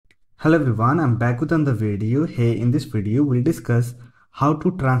Hello everyone, I'm back with another video. Hey, in this video we'll discuss how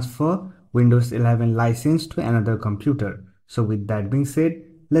to transfer Windows 11 license to another computer. So with that being said,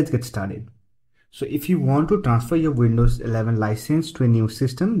 let's get started. So if you want to transfer your Windows 11 license to a new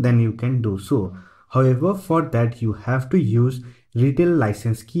system, then you can do so. However, for that you have to use retail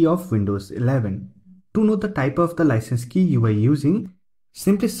license key of Windows 11. To know the type of the license key you are using,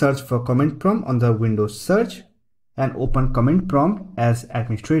 simply search for command prompt on the Windows search and open command prompt as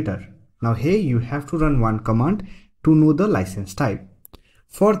administrator. Now here you have to run one command to know the license type.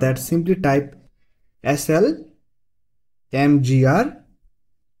 For that, simply type slmgr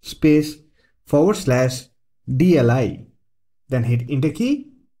 /dli, then hit enter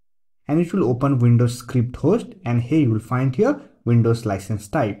key and it will open Windows script host, and here you will find your Windows license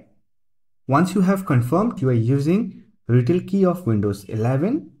type. Once you have confirmed you are using retail key of Windows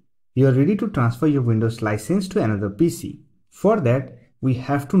 11, you are ready to transfer your Windows license to another PC. For that, we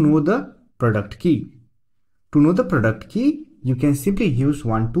have to know the product key. To know the product key, you can simply use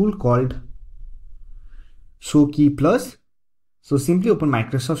one tool called show key plus. So simply open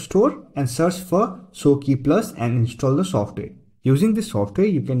Microsoft Store and search for show key plus and install the software. Using this software,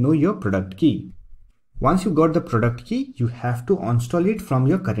 you can know your product key. Once you got the product key, you have to uninstall it from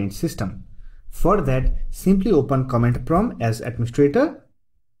your current system. For that, simply open command prompt as administrator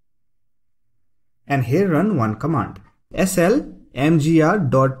and here run one command. slmgr.vbs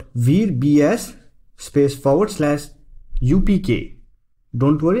 /upk.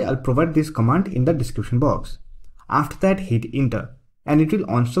 Don't worry, I'll provide this command in the description box. After that, hit enter and it will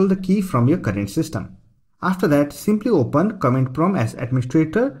uninstall the key from your current system. After that, simply open command prompt as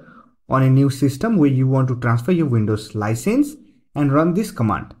administrator on a new system where you want to transfer your Windows license and run this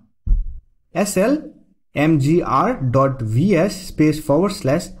command. slmgr.vs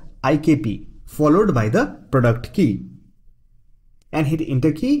 /ikp followed by the product key and hit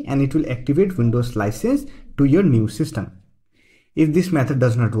enter key and it will activate Windows license to your new system. If this method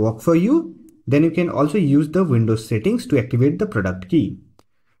does not work for you, then you can also use the Windows settings to activate the product key.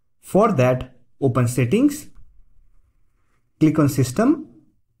 For that, open settings, click on system,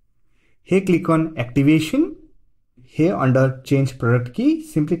 here click on activation, here under change product key,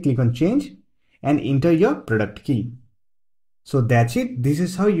 simply click on change and enter your product key. So that's it. This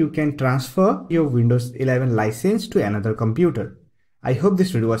is how you can transfer your Windows 11 license to another computer. I hope this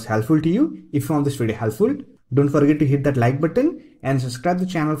video was helpful to you. If you found this video helpful, don't forget to hit that like button and subscribe the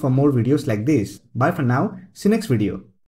channel for more videos like this. Bye for now. See you next video.